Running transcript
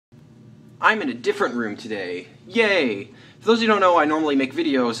I'm in a different room today. Yay! For those of you who don't know, I normally make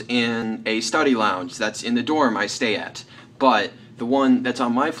videos in a study lounge that's in the dorm I stay at. But the one that's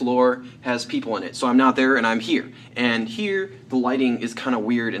on my floor has people in it, so I'm not there and I'm here. And here, the lighting is kind of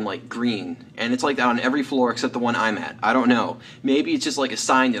weird and like green. And it's like that on every floor except the one I'm at. I don't know. Maybe it's just like a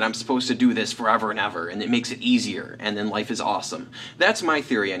sign that I'm supposed to do this forever and ever, and it makes it easier, and then life is awesome. That's my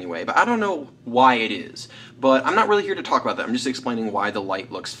theory anyway, but I don't know why it is. But I'm not really here to talk about that. I'm just explaining why the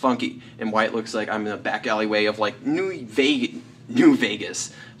light looks funky, and why it looks like I'm in a back alleyway of like New Vegas.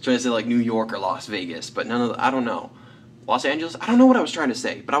 I'm trying to say like New York or Las Vegas, but none of the, I don't know. Los Angeles? I don't know what I was trying to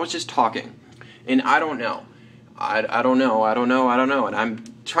say, but I was just talking. And I don't know. I don't know, and I'm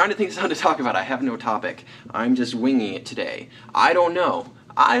trying to think of something to talk about. I have no topic. I'm just winging it today. I don't know.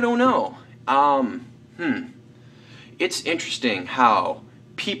 It's interesting how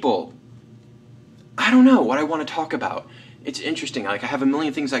people, I don't know what I want to talk about. It's interesting. Like, I have a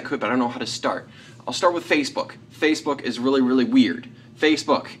million things I could, but I don't know how to start. I'll start with Facebook. Facebook is really, really weird.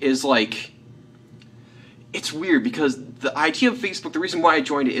 Facebook is like, it's weird because the idea of Facebook, the reason why I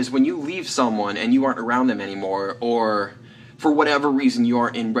joined it is when you leave someone and you aren't around them anymore, or for whatever reason you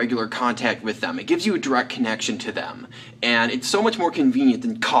aren't in regular contact with them, it gives you a direct connection to them. And it's so much more convenient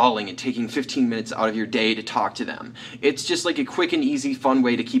than calling and taking 15 minutes out of your day to talk to them. It's just like a quick and easy, fun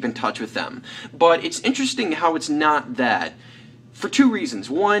way to keep in touch with them. But it's interesting how it's not that. For two reasons.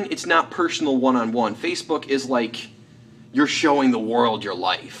 One, it's not personal one-on-one. Facebook is like you're showing the world your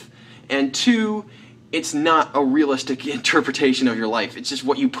life. And two, it's not a realistic interpretation of your life. It's just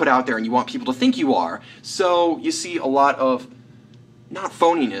what you put out there and you want people to think you are. So you see a lot of, not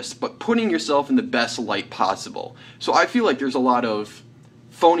phoniness, but putting yourself in the best light possible. So I feel like there's a lot of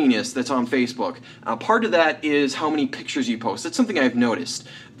phoniness that's on Facebook. Part of that is how many pictures you post. That's something I've noticed.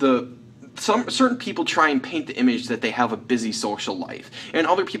 Certain people try and paint the image that they have a busy social life, and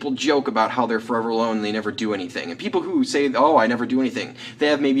other people joke about how they're forever alone and they never do anything. And people who say, oh, I never do anything, they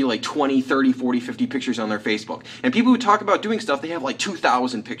have maybe like 20, 30, 40, 50 pictures on their Facebook. And people who talk about doing stuff, they have like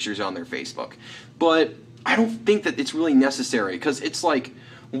 2,000 pictures on their Facebook. But I don't think that it's really necessary, because it's like,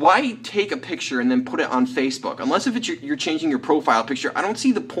 why take a picture and then put it on Facebook? Unless if it's you're changing your profile picture, I don't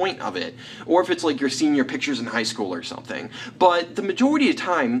see the point of it. Or if it's like your senior pictures in high school or something. But the majority of the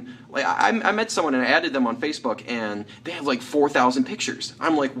time, like I met someone and I added them on Facebook and they have like 4,000 pictures.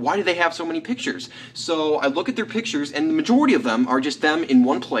 I'm like, why do they have so many pictures? So I look at their pictures and the majority of them are just them in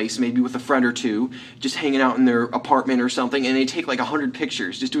one place, maybe with a friend or two, just hanging out in their apartment or something, and they take like 100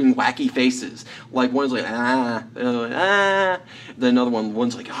 pictures, just doing wacky faces. Like one's like, ah, then another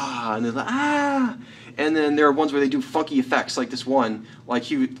one's like, ah, and they're like, ah. And then there are ones where they do funky effects, like this one,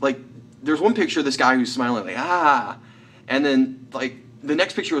 there's one picture of this guy who's smiling like, ah. And then like the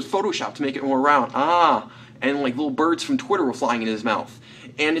next picture was photoshopped to make it more round, ah. And like little birds from Twitter were flying in his mouth.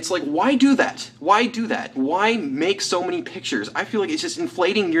 And it's like, why do that? Why do that? Why make so many pictures? I feel like it's just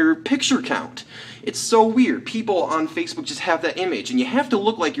inflating your picture count. It's so weird. People on Facebook just have that image, and you have to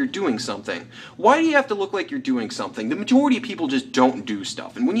look like you're doing something. Why do you have to look like you're doing something? The majority of people just don't do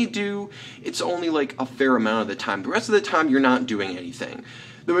stuff. And when you do, it's only like a fair amount of the time. The rest of the time, you're not doing anything.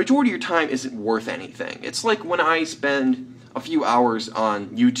 The majority of your time isn't worth anything. It's like when I spend a few hours on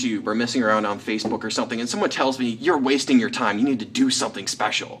YouTube or messing around on Facebook or something, and someone tells me, you're wasting your time, you need to do something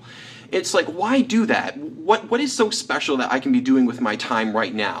special. It's like, why do that? What is so special that I can be doing with my time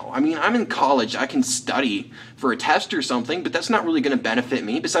right now? I mean, I'm in college, I can study for a test or something, but that's not really going to benefit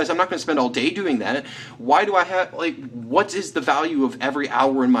me. Besides, I'm not going to spend all day doing that. Why do I have, like, what is the value of every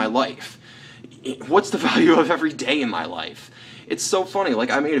hour in my life? What's the value of every day in my life? It's so funny.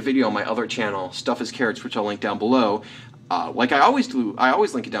 Like, I made a video on my other channel, Stuff is Carrots, which I'll link down below. Like I always do, I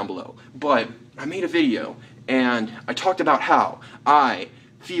always link it down below. But I made a video, and I talked about how I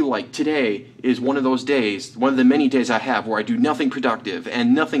feel like today is one of those days, one of the many days I have where I do nothing productive,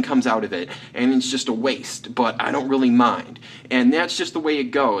 and nothing comes out of it, and it's just a waste, but I don't really mind. And that's just the way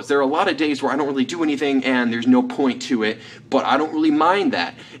it goes. There are a lot of days where I don't really do anything, and there's no point to it, but I don't really mind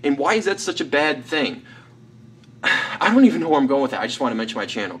that. And why is that such a bad thing? I don't even know where I'm going with that. I just want to mention my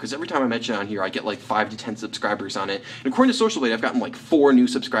channel, because every time I mention it on here, I get like 5 to 10 subscribers on it. And according to Social Blade, I've gotten like 4 new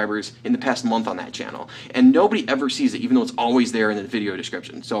subscribers in the past month on that channel. And nobody ever sees it, even though it's always there in the video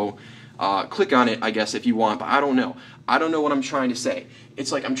description. So click on it, I guess, if you want, but I don't know. I don't know what I'm trying to say.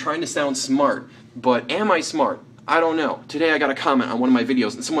 It's like I'm trying to sound smart, but am I smart? I don't know. Today I got a comment on one of my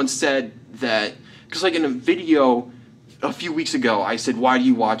videos, and someone said that, because like in a video, a few weeks ago, I said, "Why do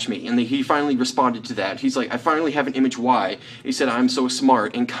you watch me?" And he finally responded to that. He's like, "I finally have an image why." He said, "I'm so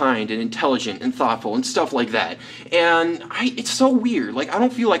smart and kind and intelligent and thoughtful and stuff like that." And it's so weird. Like, I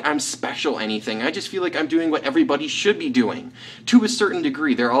don't feel like I'm special anything. I just feel like I'm doing what everybody should be doing to a certain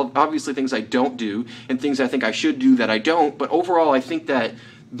degree. There are obviously things I don't do and things I think I should do that I don't. But overall, I think that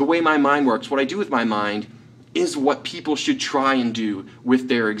the way my mind works, what I do with my mind, is what people should try and do with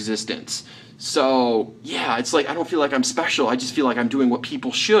their existence. So, yeah, it's like I don't feel like I'm special. I just feel like I'm doing what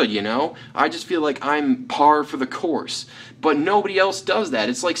people should, you know? I just feel like I'm par for the course. But nobody else does that.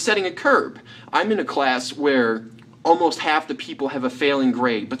 It's like setting a curb. I'm in a class where almost half the people have a failing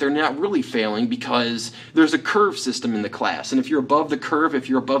grade, but they're not really failing because there's a curve system in the class. And if you're above the curve, if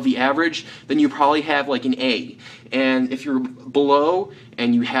you're above the average, then you probably have like an A. And if you're below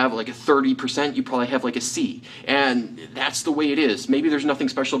and you have like a 30%, you probably have like a C. And that's the way it is. Maybe there's nothing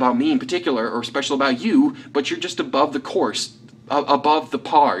special about me in particular or special about you, but you're just above the course. Above the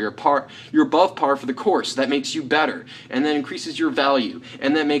par. You're above par for the course. That makes you better, and that increases your value,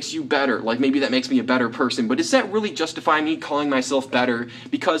 and that makes you better. Like, maybe that makes me a better person, but does that really justify me calling myself better?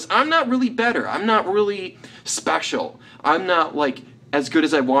 Because I'm not really better. I'm not really special. I'm not like as good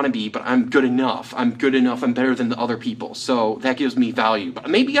as I want to be, but I'm good enough. I'm good enough. I'm better than the other people, so that gives me value. But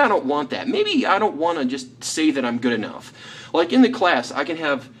maybe I don't want that. Maybe I don't want to just say that I'm good enough. Like in the class, I can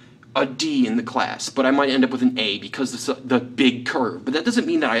have a D in the class, but I might end up with an A because it's the big curve. But that doesn't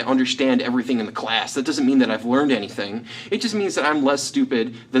mean that I understand everything in the class. That doesn't mean that I've learned anything. It just means that I'm less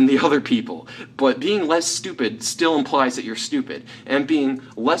stupid than the other people. But being less stupid still implies that you're stupid. And being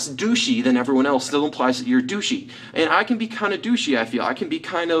less douchey than everyone else still implies that you're douchey. And I can be kind of douchey, I feel. I can be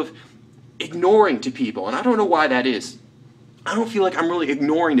kind of ignoring to people, and I don't know why that is. I don't feel like I'm really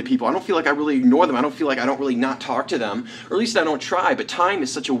ignoring to people. I don't feel like I really ignore them. I don't feel like I don't really not talk to them. Or at least I don't try. But time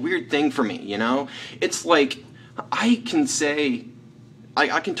is such a weird thing for me, you know? It's like I can say,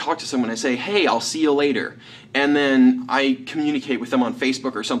 I can talk to someone and say, "Hey, I'll see you later." And then I communicate with them on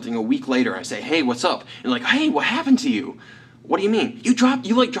Facebook or something a week later. I say, "Hey, what's up?" And like, "Hey, what happened to you?" "What do you mean? You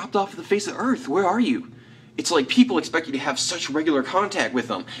dropped off the face of the earth. Where are you?" It's like people expect you to have such regular contact with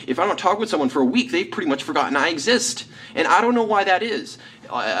them. If I don't talk with someone for a week, they've pretty much forgotten I exist. And I don't know why that is.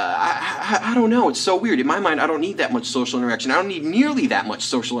 I don't know. It's so weird. In my mind, I don't need that much social interaction. I don't need nearly that much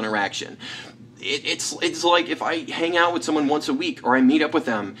social interaction. It's like if I hang out with someone once a week, or I meet up with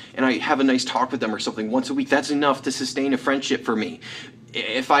them and I have a nice talk with them or something once a week, that's enough to sustain a friendship for me.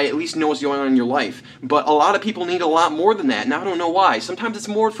 If I at least know what's going on in your life. But a lot of people need a lot more than that, and I don't know why. Sometimes it's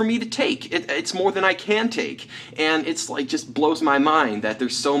more for me to take. It's more than I can take. And it's like just blows my mind that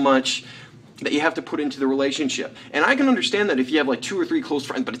there's so much that you have to put into the relationship. And I can understand that if you have like 2 or 3 close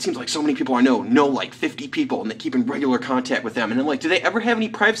friends, but it seems like so many people I know like 50 people, and they keep in regular contact with them. And I'm like, do they ever have any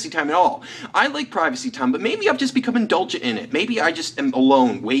privacy time at all? I like privacy time, but maybe I've just become indulgent in it. Maybe I just am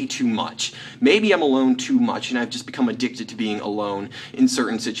alone way too much. Maybe I'm alone too much, and I've just become addicted to being alone in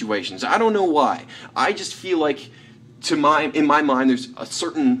certain situations. I don't know why. I just feel like in my mind, there's a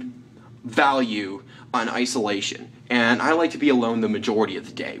certain value on isolation. And I like to be alone the majority of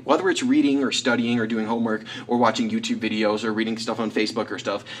the day. Whether it's reading or studying or doing homework or watching YouTube videos or reading stuff on Facebook or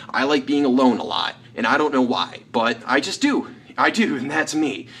stuff, I like being alone a lot. And I don't know why, but I just do. I do, and that's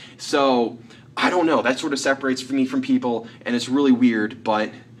me. So, I don't know. That sort of separates me from people, and it's really weird,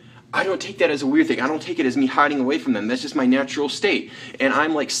 but I don't take that as a weird thing. I don't take it as me hiding away from them. That's just my natural state. And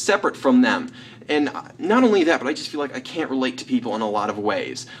I'm like separate from them. And not only that, but I just feel like I can't relate to people in a lot of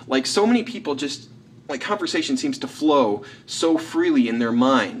ways. Like so many people just, like conversation seems to flow so freely in their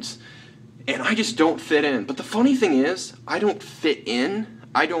minds. And I just don't fit in. But the funny thing is, I don't fit in.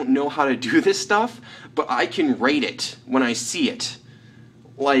 I don't know how to do this stuff, but I can rate it when I see it.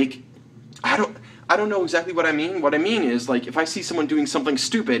 Like, I don't know exactly what I mean. What I mean is, like, if I see someone doing something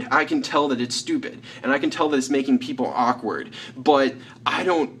stupid, I can tell that it's stupid. And I can tell that it's making people awkward. But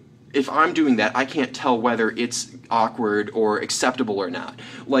if I'm doing that, I can't tell whether it's awkward or acceptable or not.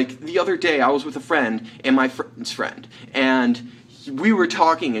 Like, the other day, I was with a friend and my friend's friend, and we were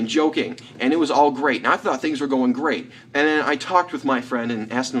talking and joking, and it was all great, and I thought things were going great. And then I talked with my friend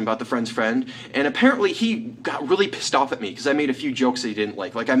and asked him about the friend's friend, and apparently he got really pissed off at me because I made a few jokes that he didn't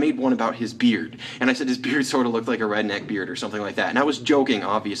like. Like, I made one about his beard, and I said his beard sort of looked like a redneck beard or something like that, and I was joking,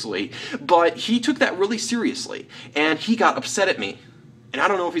 obviously, but he took that really seriously, and he got upset at me. And I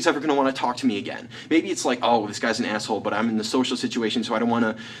don't know if he's ever going to want to talk to me again. Maybe it's like, oh, this guy's an asshole, but I'm in the social situation, so I don't want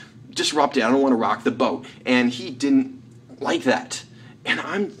to disrupt it. I don't want to rock the boat. And he didn't like that. And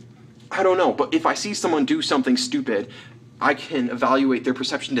I don't know. But if I see someone do something stupid, I can evaluate their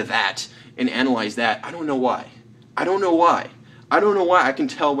perception to that and analyze that. I don't know why. I don't know why. I don't know why I can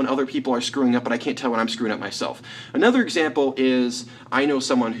tell when other people are screwing up, but I can't tell when I'm screwing up myself. Another example is I know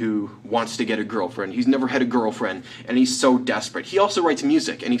someone who wants to get a girlfriend. He's never had a girlfriend, and he's so desperate. He also writes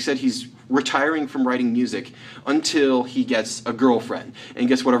music, and he said he's retiring from writing music until he gets a girlfriend and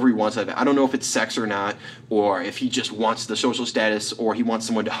gets whatever he wants out of it. I don't know if it's sex or not, or if he just wants the social status, or he wants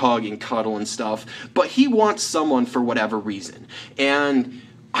someone to hug and cuddle and stuff, but he wants someone for whatever reason. And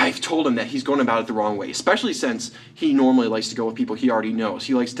I've told him that he's going about it the wrong way, especially since he normally likes to go with people he already knows.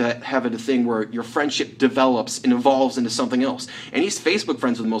 He likes to have it a thing where your friendship develops and evolves into something else. And he's Facebook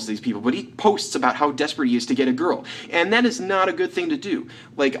friends with most of these people, but he posts about how desperate he is to get a girl. And that is not a good thing to do.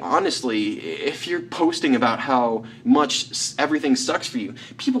 Like, honestly, if you're posting about how much everything sucks for you,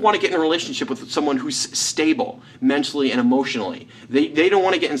 people want to get in a relationship with someone who's stable mentally and emotionally. They don't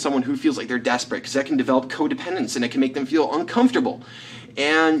want to get in someone who feels like they're desperate, because that can develop codependence and it can make them feel uncomfortable.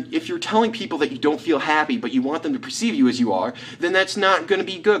 And if you're telling people that you don't feel happy, but you want them to perceive you as you are, then that's not going to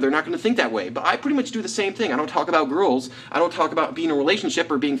be good. They're not going to think that way. But I pretty much do the same thing. I don't talk about girls. I don't talk about being in a relationship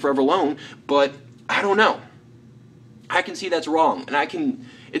or being forever alone. But I don't know. I can see that's wrong. And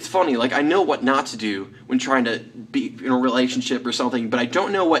it's funny, like, I know what not to do when trying to be in a relationship or something, but I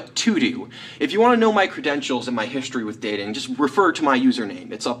don't know what to do. If you want to know my credentials and my history with dating, just refer to my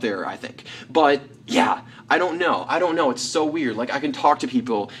username. It's up there, I think. But yeah, I don't know. It's so weird. Like, I can talk to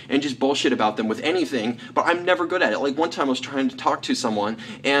people and just bullshit about them with anything, but I'm never good at it. Like, one time I was trying to talk to someone,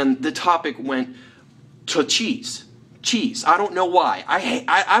 and the topic went to cheese. Cheese. I don't know why.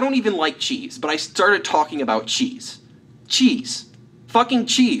 I don't even like cheese, but I started talking about cheese. Cheese. Fucking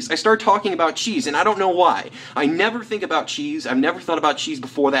cheese. I started talking about cheese, and I don't know why. I never think about cheese. I've never thought about cheese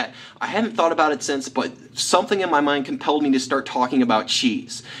before that. I haven't thought about it since, but something in my mind compelled me to start talking about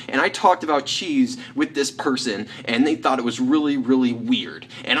cheese. And I talked about cheese with this person, and they thought it was really, really weird.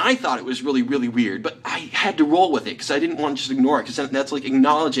 And I thought it was really, really weird, but I had to roll with it, because I didn't want to just ignore it, because that's like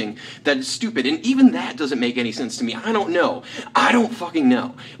acknowledging that it's stupid. And even that doesn't make any sense to me. I don't know. I don't fucking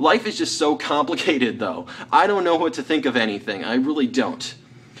know. Life is just so complicated, though. I don't know what to think of anything. I really don't.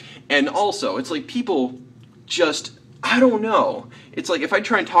 And also, it's like people just, I don't know. It's like if I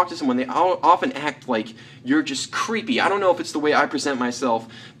try and talk to someone, they often act like you're just creepy. I don't know if it's the way I present myself,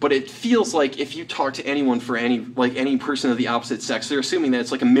 but it feels like if you talk to anyone for any person of the opposite sex, they're assuming that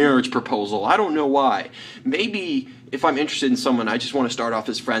it's like a marriage proposal. I don't know why. Maybe if I'm interested in someone, I just want to start off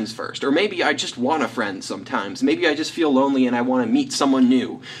as friends first. Or maybe I just want a friend sometimes. Maybe I just feel lonely and I want to meet someone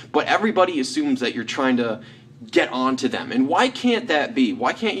new. But everybody assumes that you're trying to get on to them. And why can't that be?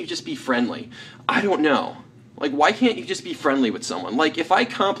 Why can't you just be friendly? I don't know. Like, why can't you just be friendly with someone? Like, if I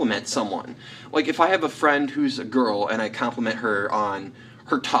compliment someone, like if I have a friend who's a girl and I compliment her on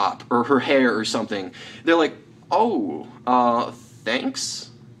her top or her hair or something, they're like, oh, thanks?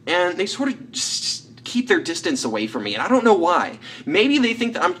 And they sort of just keep their distance away from me, and I don't know why. Maybe they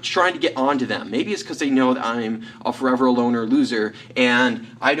think that I'm trying to get on to them. Maybe it's because they know that I'm a forever alone or loser, and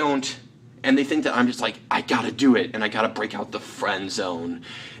they think that I'm just like, I gotta do it, and I gotta break out the friend zone.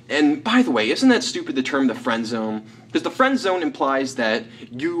 And by the way, isn't that stupid, the term the friend zone? Because the friend zone implies that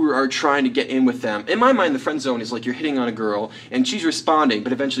you are trying to get in with them. In my mind, the friend zone is like you're hitting on a girl, and she's responding,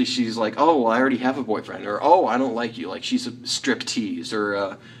 but eventually she's like, oh, well, I already have a boyfriend, or oh, I don't like you, like she's a striptease, or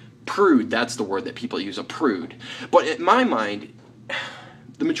a prude, that's the word that people use, a prude. But in my mind,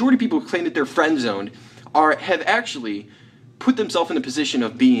 the majority of people who claim that they're friend zoned have actually put themselves in a position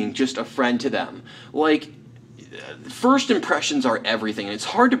of being just a friend to them. Like, first impressions are everything, and it's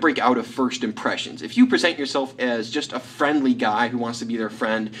hard to break out of first impressions. If you present yourself as just a friendly guy who wants to be their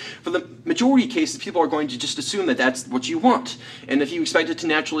friend, for the majority of cases, people are going to just assume that that's what you want. And if you expect it to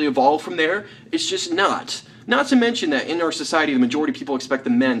naturally evolve from there, it's just not. Not to mention that in our society, the majority of people expect the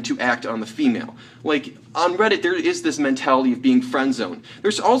men to act on the female. Like, on Reddit, there is this mentality of being friend-zoned.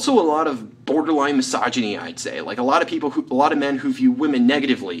 There's also a lot of borderline misogyny, I'd say. Like, a lot of men who view women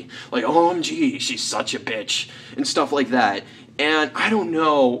negatively. Like, OMG, she's such a bitch, and stuff like that. And I don't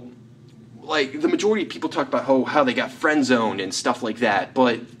know, like, the majority of people talk about how they got friend-zoned and stuff like that,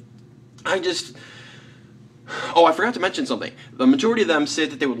 but oh, I forgot to mention something. The majority of them say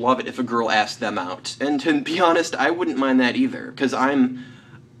that they would love it if a girl asked them out. And to be honest, I wouldn't mind that either, because I'm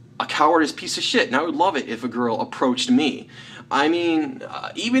a cowardice piece of shit, and I would love it if a girl approached me. I mean,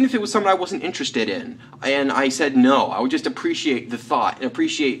 even if it was something I wasn't interested in, and I said no, I would just appreciate the thought, and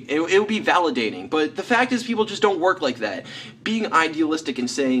it would be validating. But the fact is, people just don't work like that. Being idealistic and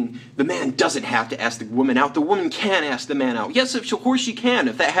saying the man doesn't have to ask the woman out, the woman can ask the man out. Yes, of course she can.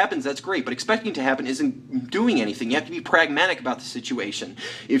 If that happens, that's great, but expecting it to happen isn't doing anything. You have to be pragmatic about the situation.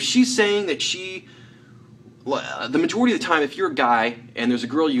 If she's saying that she the majority of the time, if you're a guy and there's a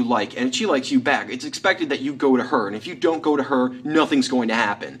girl you like and she likes you back, it's expected that you go to her. And if you don't go to her, nothing's going to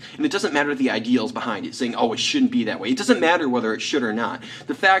happen. And it doesn't matter the ideals behind it, saying, oh, it shouldn't be that way. It doesn't matter whether it should or not.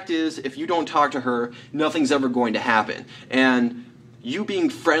 The fact is, if you don't talk to her, nothing's ever going to happen. And you being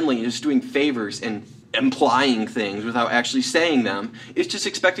friendly and just doing favors and implying things without actually saying them is just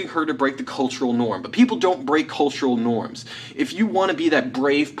expecting her to break the cultural norm. But people don't break cultural norms. If you want to be that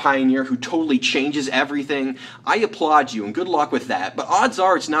brave pioneer who totally changes everything, I applaud you and good luck with that. But odds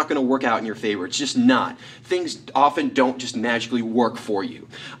are it's not going to work out in your favor. It's just not. Things often don't just magically work for you.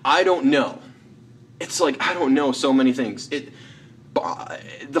 I don't know. It's like, I don't know so many things.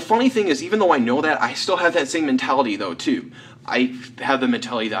 The funny thing is, even though I know that, I still have that same mentality though too. I have the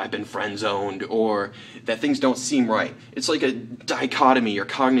mentality that I've been friend-zoned or that things don't seem right. It's like a dichotomy or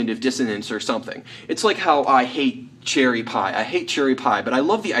cognitive dissonance or something. It's like how I hate cherry pie. I hate cherry pie, but I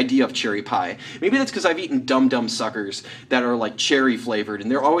love the idea of cherry pie. Maybe that's because I've eaten Dum Dum suckers that are like cherry flavored, and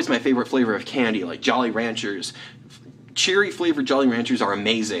they're always my favorite flavor of candy, like Jolly Ranchers. Cherry flavored Jolly Ranchers are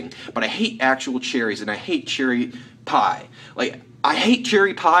amazing, but I hate actual cherries and I hate cherry pie. Like, I hate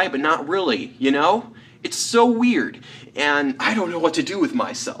cherry pie, but not really, you know? It's so weird, and I don't know what to do with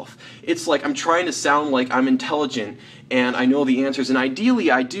myself. It's like I'm trying to sound like I'm intelligent and I know the answers, and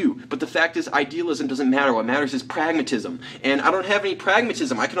ideally I do, but the fact is idealism doesn't matter. What matters is pragmatism, and I don't have any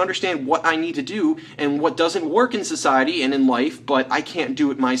pragmatism. I can understand what I need to do and what doesn't work in society and in life, but I can't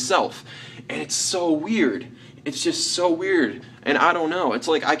do it myself, and it's so weird. It's just so weird, and I don't know. It's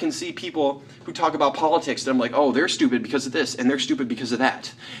like I can see people who talk about politics, and I'm like, oh, they're stupid because of this, and they're stupid because of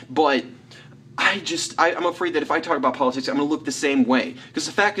that, but I'm afraid that if I talk about politics, I'm going to look the same way. Because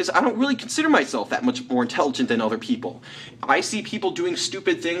the fact is, I don't really consider myself that much more intelligent than other people. I see people doing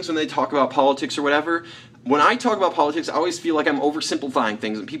stupid things when they talk about politics or whatever. When I talk about politics, I always feel like I'm oversimplifying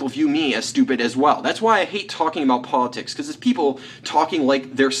things, and people view me as stupid as well. That's why I hate talking about politics, because it's people talking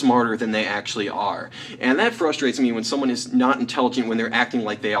like they're smarter than they actually are. And that frustrates me when someone is not intelligent when they're acting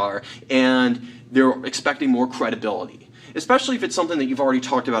like they are, and they're expecting more credibility. Especially if it's something that you've already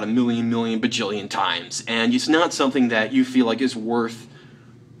talked about a million bajillion times, and it's not something that you feel like is worth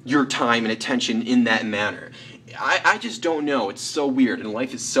your time and attention in that manner. I just don't know. It's so weird, and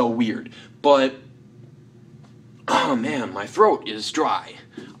life is so weird. But, oh man, my throat is dry.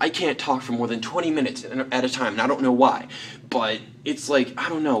 I can't talk for more than 20 minutes at a time, and I don't know why. But it's like, I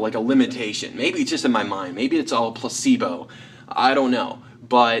don't know, like a limitation. Maybe it's just in my mind. Maybe it's all placebo. I don't know.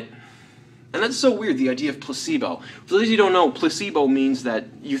 But... and that's so weird, the idea of placebo. For those of you who don't know, placebo means that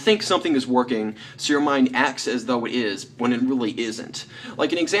you think something is working, so your mind acts as though it is, when it really isn't.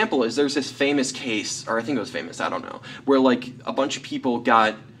 Like an example is, there's this famous case, or I think it was famous, I don't know, where like a bunch of people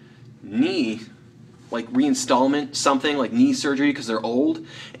got knee, like reinstallment, something, like knee surgery because they're old,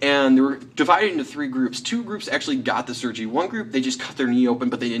 and they were divided into 3 groups. 2 groups actually got the surgery. 1 group, they just cut their knee open,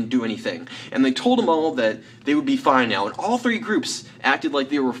 but they didn't do anything. And they told them all that they would be fine now, and all 3 groups acted like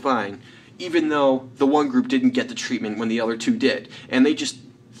they were fine, even though the 1 group didn't get the treatment when the other 2 did. And they just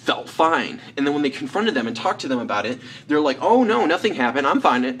felt fine. And then when they confronted them and talked to them about it, they're like, oh no, nothing happened, I'm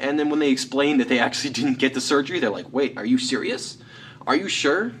fine. And then when they explained that they actually didn't get the surgery, they're like, wait, are you serious? Are you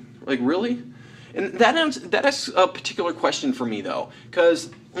sure? Like, really? And that is a particular question for me, though. Because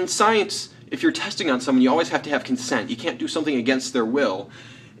in science, if you're testing on someone, you always have to have consent. You can't do something against their will,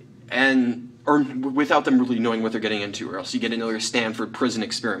 or without them really knowing what they're getting into, or else you get another Stanford prison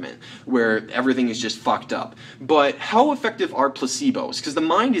experiment where everything is just fucked up. But how effective are placebos? Because the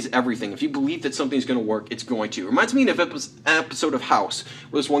mind is everything. If you believe that something's going to work, it's going to. It reminds me of an episode of House,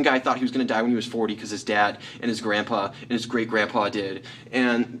 where this one guy thought he was going to die when he was 40 because his dad and his grandpa and his great-grandpa did.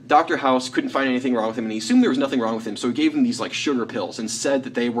 And Dr. House couldn't find anything wrong with him, and he assumed there was nothing wrong with him, so he gave him these like sugar pills and said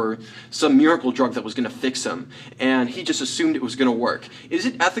that they were some miracle drug that was going to fix him. And he just assumed it was going to work. Is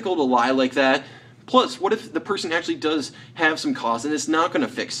it ethical to lie like that? Plus, what if the person actually does have some cause and it's not going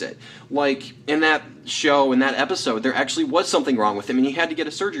to fix it? Like, in that show, in that episode, there actually was something wrong with him and he had to get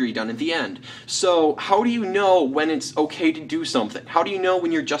a surgery done at the end. So, how do you know when it's okay to do something? How do you know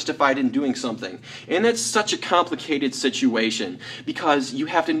when you're justified in doing something? And that's such a complicated situation, because you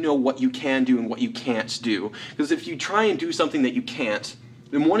have to know what you can do and what you can't do. Because if you try and do something that you can't,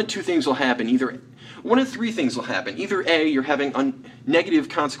 then one of 2 things will happen. One of 3 things will happen. Either A, you're having negative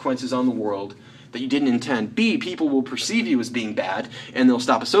consequences on the world that you didn't intend. B, people will perceive you as being bad, and they'll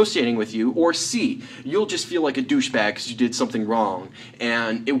stop associating with you. Or C, you'll just feel like a douchebag because you did something wrong,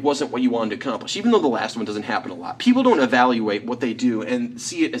 and it wasn't what you wanted to accomplish, even though the last one doesn't happen a lot. People don't evaluate what they do and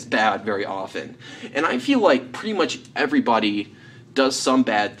see it as bad very often. And I feel like pretty much everybody does some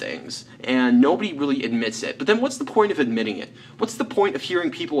bad things, and nobody really admits it. But then what's the point of admitting it? What's the point of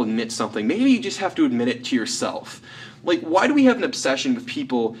hearing people admit something? Maybe you just have to admit it to yourself. Like, why do we have an obsession with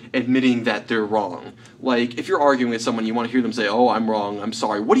people admitting that they're wrong? Like, if you're arguing with someone, you want to hear them say, oh, I'm wrong, I'm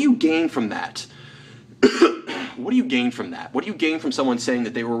sorry. What do you gain from that? What do you gain from that? What do you gain from someone saying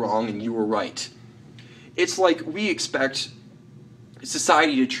that they were wrong and you were right? It's like we expect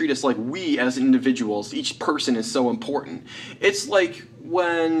society to treat us like we as individuals, each person is so important. It's like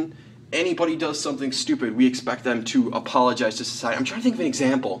when anybody does something stupid, we expect them to apologize to society. I'm trying to think of an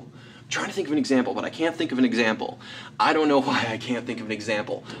example. But I can't think of an example. I don't know why I can't think of an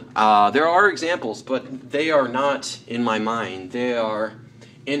example. There are examples, but they are not in my mind. They are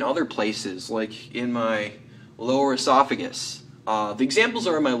in other places, like in my lower esophagus. The examples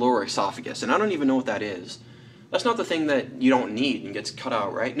are in my lower esophagus, and I don't even know what that is. That's not the thing that you don't need and gets cut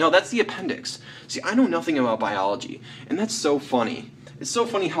out, right? No, that's the appendix. See, I know nothing about biology, and that's so funny. It's so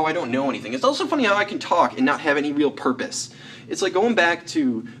funny how I don't know anything. It's also funny how I can talk and not have any real purpose. It's like going back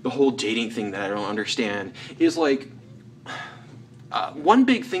to the whole dating thing that I don't understand is like, one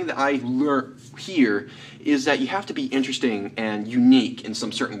big thing that I learned here is that you have to be interesting and unique in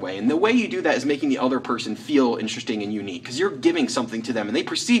some certain way. And the way you do that is making the other person feel interesting and unique, because you're giving something to them and they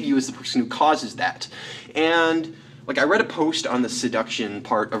perceive you as the person who causes that. And like, I read a post on the seduction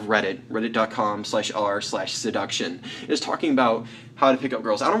part of Reddit, reddit.com/r/seduction. It's talking about how to pick up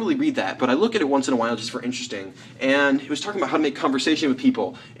girls. I don't really read that, but I look at it once in a while just for interesting. And it was talking about how to make conversation with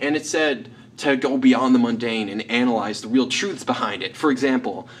people. And it said to go beyond the mundane and analyze the real truths behind it. For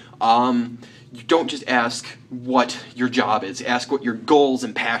example, you don't just ask what your job is. Ask what your goals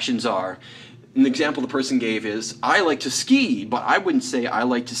and passions are. An example the person gave is, I like to ski, but I wouldn't say I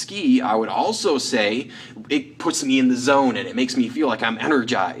like to ski. I would also say it puts me in the zone and it makes me feel like I'm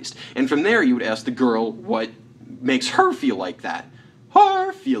energized. And from there you would ask the girl what makes her feel like that.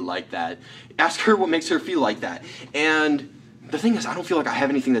 Ask her what makes her feel like that. And the thing is, I don't feel like I have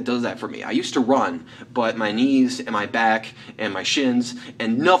anything that does that for me. I used to run, but my knees and my back and my shins,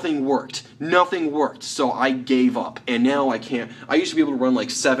 and nothing worked. Nothing worked, so I gave up. And now I can't. I used to be able to run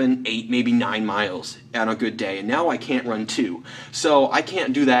like 7, 8, maybe 9 miles on a good day, and now I can't run 2. So I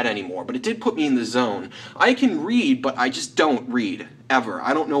can't do that anymore, but it did put me in the zone. I can read, but I just don't read, ever.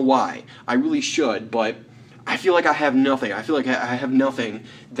 I don't know why. I really should, but I feel like I have nothing. I feel like I have nothing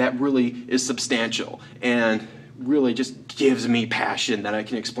that really is substantial and really just gives me passion that I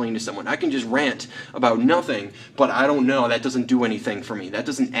can explain to someone. I can just rant about nothing, but I don't know. That doesn't do anything for me. That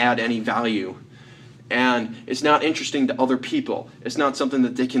doesn't add any value. And it's not interesting to other people. It's not something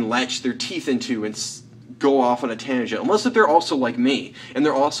that they can latch their teeth into and go off on a tangent. Unless if they're also like me, and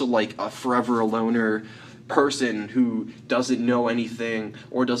they're also like a forever a loner person who doesn't know anything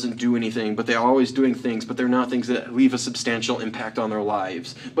or doesn't do anything, but they're always doing things, but they're not things that leave a substantial impact on their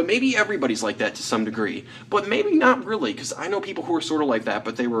lives. But maybe everybody's like that to some degree, but maybe not really, because I know people who are sort of like that,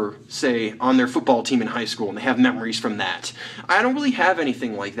 but they were, say, on their football team in high school and they have memories from that. I don't really have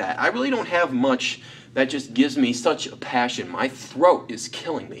anything like that. I really don't have much that just gives me such a passion. My throat is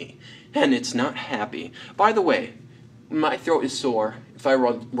killing me, and it's not happy. By the way, my throat is sore. If I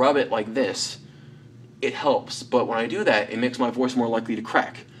rub it like this, it helps, but when I do that, it makes my voice more likely to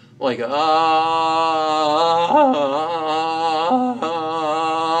crack. Like, I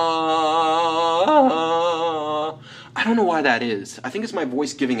don't know why that is. I think it's my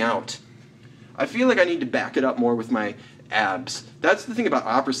voice giving out. I feel like I need to back it up more with my abs. That's the thing about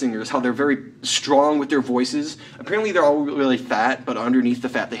opera singers, how they're very strong with their voices. Apparently they're all really fat, but underneath the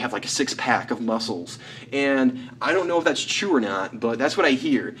fat they have like a 6-pack of muscles. And I don't know if that's true or not, but that's what I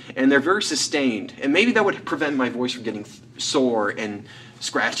hear. And they're very sustained. And maybe that would prevent my voice from getting sore and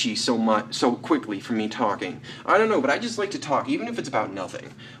scratchy so quickly from me talking. I don't know, but I just like to talk, even if it's about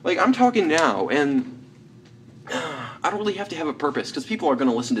nothing. Like, I'm talking now, and I don't really have to have a purpose, because people are going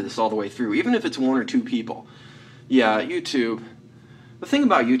to listen to this all the way through, even if it's 1 or 2 people. Yeah, YouTube. The thing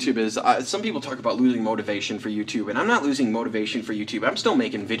about YouTube is, some people talk about losing motivation for YouTube, and I'm not losing motivation for YouTube. I'm still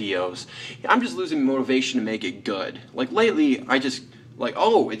making videos. I'm just losing motivation to make it good. Like, lately, I just, like,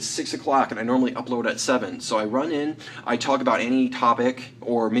 oh, it's 6 o'clock, and I normally upload at 7. So I run in, I talk about any topic,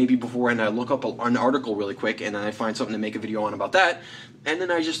 or maybe beforehand I look up an article really quick, and then I find something to make a video on about that, and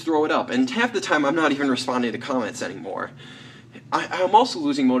then I just throw it up. And half the time, I'm not even responding to comments anymore. I'm also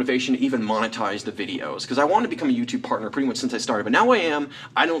losing motivation to even monetize the videos, because I wanted to become a YouTube partner pretty much since I started, but now I am.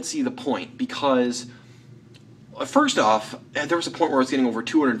 I don't see the point, because first off, there was a point where I was getting over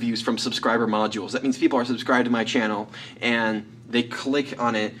 200 views from subscriber modules. That means people are subscribed to my channel, and they click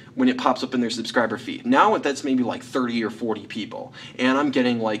on it when it pops up in their subscriber feed. Now that's maybe like 30 or 40 people, and I'm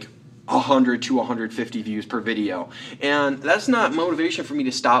getting like 100 to 150 views per video. And that's not motivation for me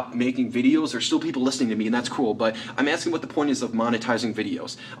to stop making videos. There's still people listening to me, and that's cool, but I'm asking what the point is of monetizing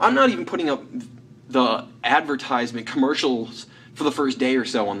videos. I'm not even putting up the advertisement commercials for the first day or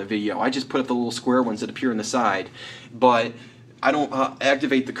so on the video. I just put up the little square ones that appear on the side, but I don't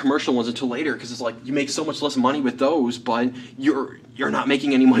activate the commercial ones until later, because it's like you make so much less money with those, but you're not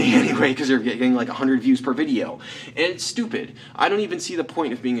making any money anyway because you're getting like 100 views per video. And it's stupid. I don't even see the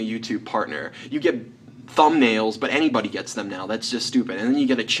point of being a YouTube partner. You get thumbnails, but anybody gets them now. That's just stupid. And then you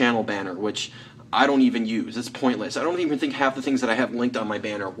get a channel banner, which I don't even use. It's pointless. I don't even think half the things that I have linked on my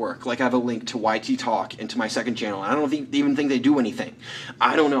banner work. Like I have a link to YT Talk and to my second channel. I don't even think they do anything.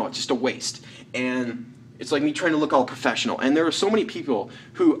 I don't know. It's just a waste. And it's like me trying to look all professional. And there are so many people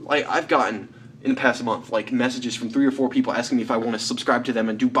who, like, I've gotten in the past month, like, messages from 3 or 4 people asking me if I want to subscribe to them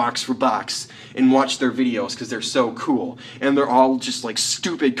and do box for box and watch their videos because they're so cool. And they're all just like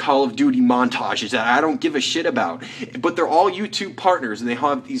stupid Call of Duty montages that I don't give a shit about. But they're all YouTube partners, and they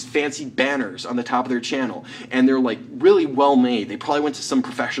have these fancy banners on the top of their channel, and they're like really well made. They probably went to some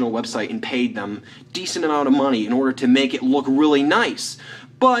professional website and paid them a decent amount of money in order to make it look really nice.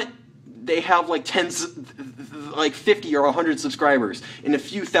 But they have like 50 or 100 subscribers and a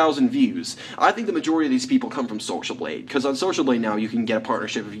few thousand views. I think the majority of these people come from Social Blade, because on Social Blade now you can get a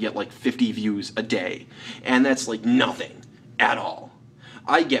partnership if you get like 50 views a day, and that's like nothing at all.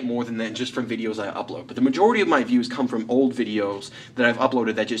 I get more than that just from videos I upload, but the majority of my views come from old videos that I've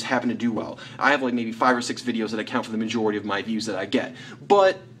uploaded that just happen to do well. I have like maybe 5 or 6 videos that account for the majority of my views that I get,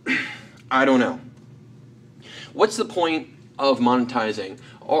 but I don't know. What's the point of monetizing?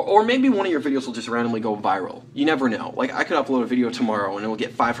 Or maybe one of your videos will just randomly go viral. You never know. Like, I could upload a video tomorrow and it will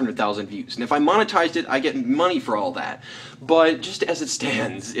get 500,000 views. And if I monetized it, I get money for all that. But just as it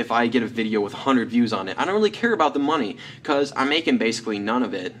stands, if I get a video with 100 views on it, I don't really care about the money, because I'm making basically none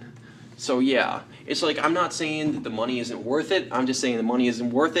of it. So yeah, it's like, I'm not saying that the money isn't worth it. I'm just saying the money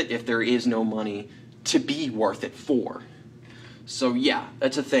isn't worth it if there is no money to be worth it for. So yeah,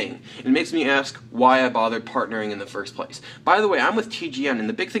 that's a thing. It makes me ask why I bothered partnering in the first place. By the way, I'm with TGN, and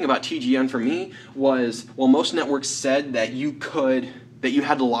the big thing about TGN for me was, well, most networks said that you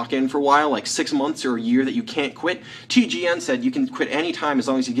had to lock in for a while, like 6 months or a year, that you can't quit. TGN said you can quit any time as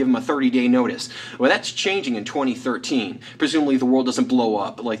long as you give them a 30-day notice. Well, that's changing in 2013. Presumably the world doesn't blow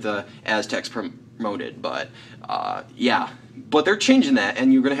up like the Aztecs promoted, but yeah. But they're changing that,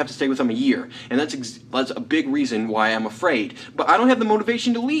 and you're going to have to stay with them a year. And that's a big reason why I'm afraid. But I don't have the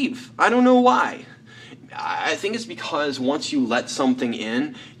motivation to leave. I don't know why. I think it's because once you let something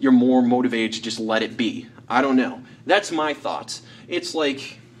in, you're more motivated to just let it be. I don't know. That's my thoughts. It's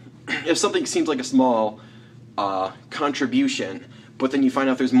like, if something seems like a small contribution, but then you find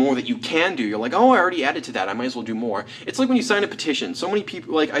out there's more that you can do, you're like, oh, I already added to that, I might as well do more. It's like when you sign a petition. So many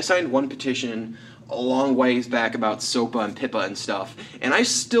people, like, I signed one petition a long ways back about SOPA and PIPA and stuff, and I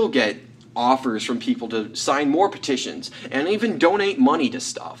still get offers from people to sign more petitions and even donate money to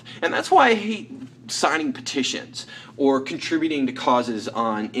stuff. And that's why I hate signing petitions or contributing to causes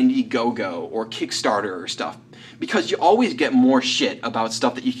on Indiegogo or Kickstarter or stuff, because you always get more shit about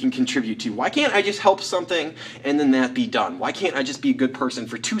stuff that you can contribute to. Why can't I just help something and then that be done? Why can't I just be a good person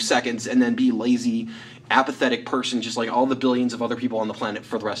for 2 seconds and then be lazy, apathetic person just like all the billions of other people on the planet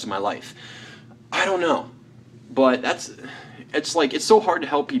for the rest of my life? I don't know, but it's like, it's so hard to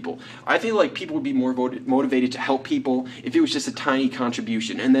help people. I feel like people would be more motivated to help people if it was just a tiny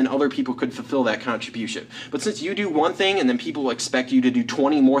contribution, and then other people could fulfill that contribution. But since you do one thing and then people expect you to do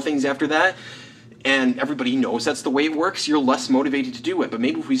 20 more things after that, and everybody knows that's the way it works, you're less motivated to do it. But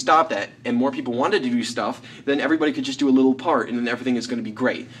maybe if we stop that and more people wanted to do stuff, then everybody could just do a little part and then everything is going to be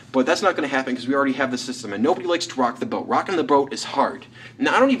great. But that's not going to happen because we already have the system, and nobody likes to rock the boat. Rocking the boat is hard.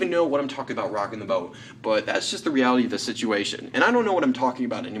 Now, I don't even know what I'm talking about rocking the boat, but that's just the reality of the situation. And I don't know what I'm talking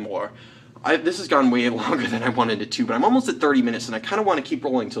about anymore. This has gone way longer than I wanted it to, but I'm almost at 30 minutes and I kind of want to keep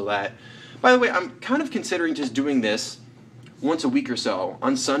rolling till that. By the way, I'm kind of considering just doing this once a week or so,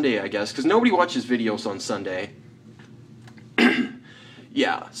 on Sunday, I guess, because nobody watches videos on Sunday.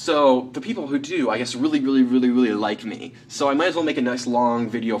 Yeah, so the people who do, I guess, really like me. So I might as well make a nice long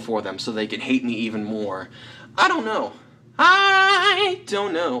video for them so they can hate me even more. I don't know. I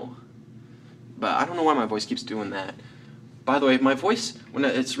don't know. But I don't know why my voice keeps doing that. By the way, my voice, when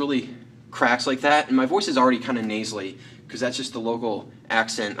it's really cracks like that, and my voice is already kind of nasally, because that's just the local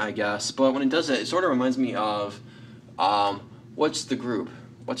accent, I guess. But when it does that, it sort of reminds me of, what's the group?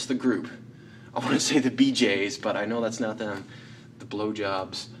 What's the group? I want to say the BJs, but I know that's not them. The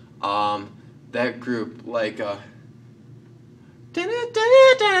Blowjobs. That group, like,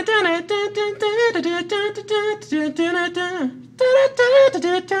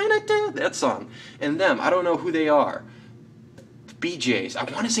 That song. And them, I don't know who they are. The BJs. I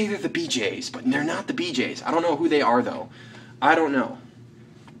want to say they're the BJs, but they're not the BJs. I don't know who they are, though. I don't know.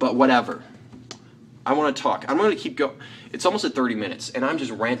 But whatever. I want to talk. I'm going to keep going. It's almost at 30 minutes, and I'm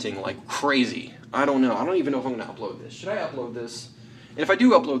just ranting like crazy. I don't know. I don't even know if I'm going to upload this. Should I upload this? And if I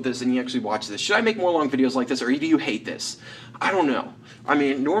do upload this and you actually watch this, should I make more long videos like this, or do you hate this? I don't know. I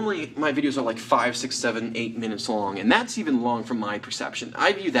mean, normally my videos are like 5, 6, 7, 8 minutes long, and that's even long from my perception.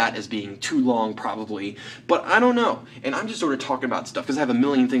 I view that as being too long, probably, but I don't know. And I'm just sort of talking about stuff because I have a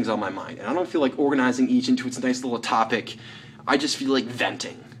million things on my mind, and I don't feel like organizing each into its nice little topic. I just feel like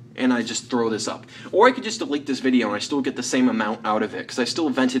venting. And I just throw this up. Or I could just delete this video and I still get the same amount out of it, because I still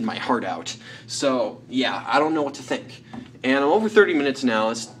vented my heart out. So, yeah, I don't know what to think. And I'm over 30 minutes now.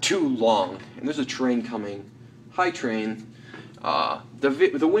 It's too long. And there's a train coming. Hi, train.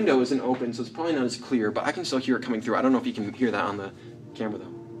 The window isn't open, so it's probably not as clear, but I can still hear it coming through. I don't know if you can hear that on the camera,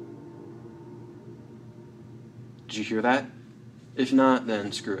 though. Did you hear that? If not,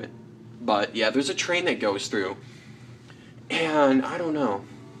 then screw it. But, yeah, there's a train that goes through. And I don't know.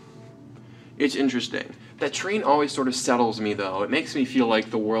 It's interesting. That train always sort of settles me, though. It makes me feel like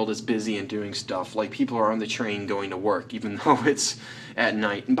the world is busy and doing stuff, like people are on the train going to work, even though it's at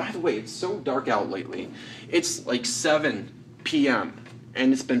night. And by the way, it's so dark out lately. It's like 7 p.m.,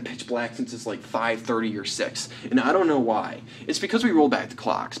 and it's been pitch black since it's like 5:30 or 6, and I don't know why. It's because we roll back the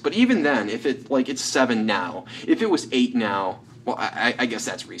clocks, but even then, if it's 7 now, if it was 8 now, well, I guess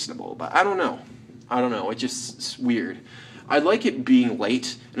that's reasonable, but I don't know. It's weird. I like it being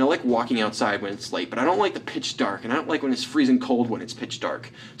late, and I like walking outside when it's late, but I don't like the pitch dark, and I don't like when it's freezing cold when it's pitch dark.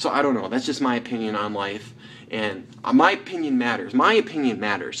 So I don't know. That's just my opinion on life, and my opinion matters. My opinion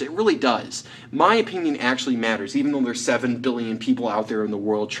matters. It really does. My opinion actually matters, even though there's 7 billion people out there in the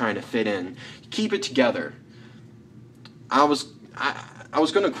world trying to fit in. Keep it together. I was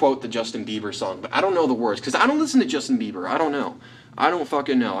going to quote the Justin Bieber song, but I don't know the words, because I don't listen to Justin Bieber. I don't know. I don't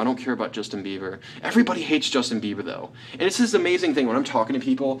fucking know. I don't care about Justin Bieber. Everybody hates Justin Bieber, though. And it's this amazing thing when I'm talking to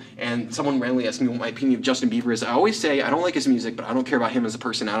people and someone randomly asks me what my opinion of Justin Bieber is. I always say I don't like his music, but I don't care about him as a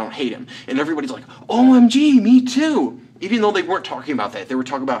person. I don't hate him. And everybody's like, OMG, me too. Even though they weren't talking about that. They were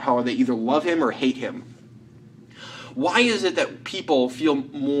talking about how they either love him or hate him. Why is it that people feel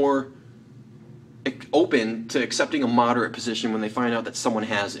more open to accepting a moderate position when they find out that someone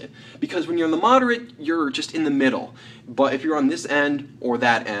has it? Because when you're in the moderate, you're just in the middle. But if you're on this end or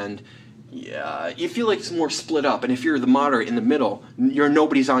that end, yeah, you feel like it's more split up. And if you're the moderate in the middle,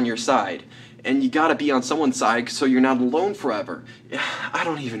 nobody's on your side. And you gotta be on someone's side so you're not alone forever. I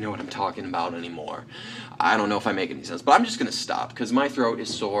don't even know what I'm talking about anymore. I don't know if I make any sense, but I'm just gonna stop because my throat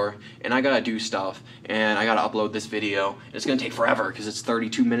is sore and I gotta do stuff and I gotta upload this video. It's gonna take forever because it's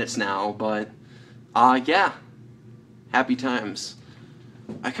 32 minutes now, but yeah, happy times.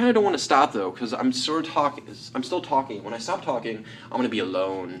 I kind of don't want to stop though, because I'm still talking. When I stop talking, I'm gonna be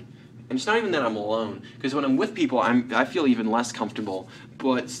alone. And it's not even that I'm alone, because when I'm with people, I feel even less comfortable.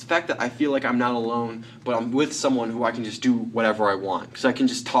 But it's the fact that I feel like I'm not alone, but I'm with someone who I can just do whatever I want, because I can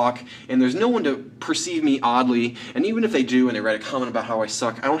just talk, and there's no one to perceive me oddly. And even if they do, and they write a comment about how I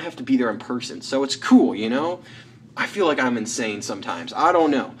suck, I don't have to be there in person. So it's cool, you know. I feel like I'm insane sometimes. I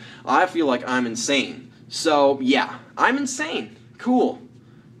don't know. I feel like I'm insane. So, yeah, I'm insane. Cool.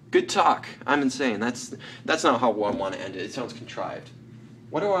 Good talk. I'm insane. That's not how I want to end it. It sounds contrived.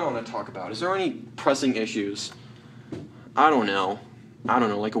 What do I want to talk about? Is there any pressing issues? I don't know.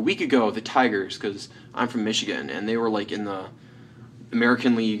 Like a week ago, the Tigers, because I'm from Michigan, and they were like in the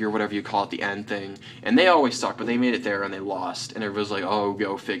American League or whatever you call it, the end thing, and they always suck, but they made it there and they lost, and everybody's like, oh,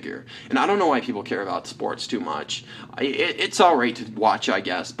 go figure. And I don't know why people care about sports too much. It's alright to watch, I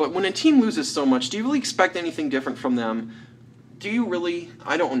guess, but when a team loses so much, do you really expect anything different from them? Do you really?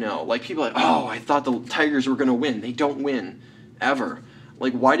 I don't know. Like, people are like, oh, I thought the Tigers were going to win. They don't win, ever.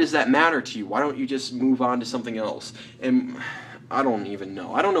 Like, why does that matter to you? Why don't you just move on to something else? And I don't even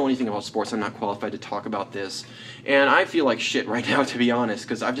know. I don't know anything about sports. I'm not qualified to talk about this. And I feel like shit right now, to be honest,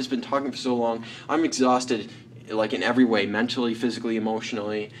 because I've just been talking for so long. I'm exhausted, like, in every way, mentally, physically,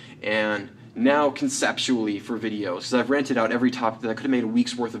 emotionally, and now conceptually for videos. Because I've ranted out every topic that I could have made a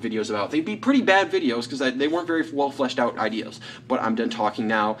week's worth of videos about. They'd be pretty bad videos because they weren't very well fleshed out ideas. But I'm done talking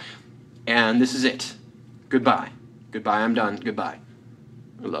now, and this is it. Goodbye. Goodbye, I'm done. Goodbye.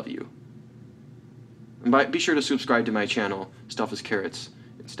 I love you. And be sure to subscribe to my channel, Stuff is Carrots.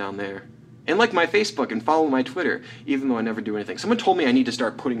 It's down there. And like my Facebook and follow my Twitter, even though I never do anything. Someone told me I need to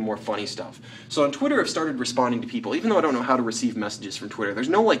start putting more funny stuff. So on Twitter, I've started responding to people, even though I don't know how to receive messages from Twitter. There's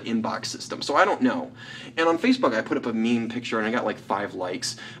no, like, inbox system, so I don't know. And on Facebook, I put up a meme picture, and I got, like, 5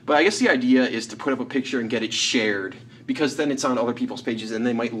 likes. But I guess the idea is to put up a picture and get it shared, because then it's on other people's pages and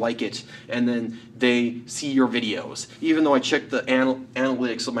they might like it, and then they see your videos. Even though I check the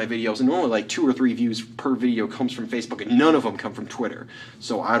analytics of my videos, and only like 2 or 3 views per video comes from Facebook, and none of them come from Twitter.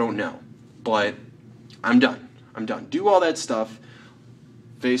 So I don't know. But I'm done. I'm done. Do all that stuff.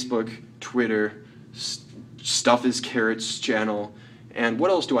 Facebook, Twitter, Stuff is Carrot's channel, and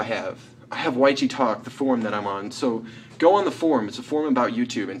what else do I have? I have YG Talk, the forum that I'm on. So go on the forum. It's a forum about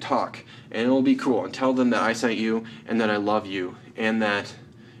YouTube, and talk, and it'll be cool. And tell them that I sent you, and that I love you, and that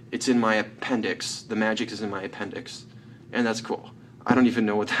it's in my appendix. The magic is in my appendix, and that's cool. I don't even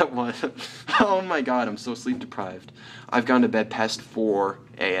know what that was. Oh my God, I'm so sleep deprived. I've gone to bed past 4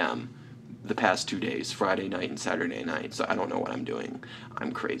 a.m. the past 2 days, Friday night and Saturday night, so I don't know what I'm doing.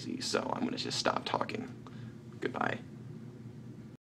 I'm crazy, so I'm going to just stop talking. Goodbye.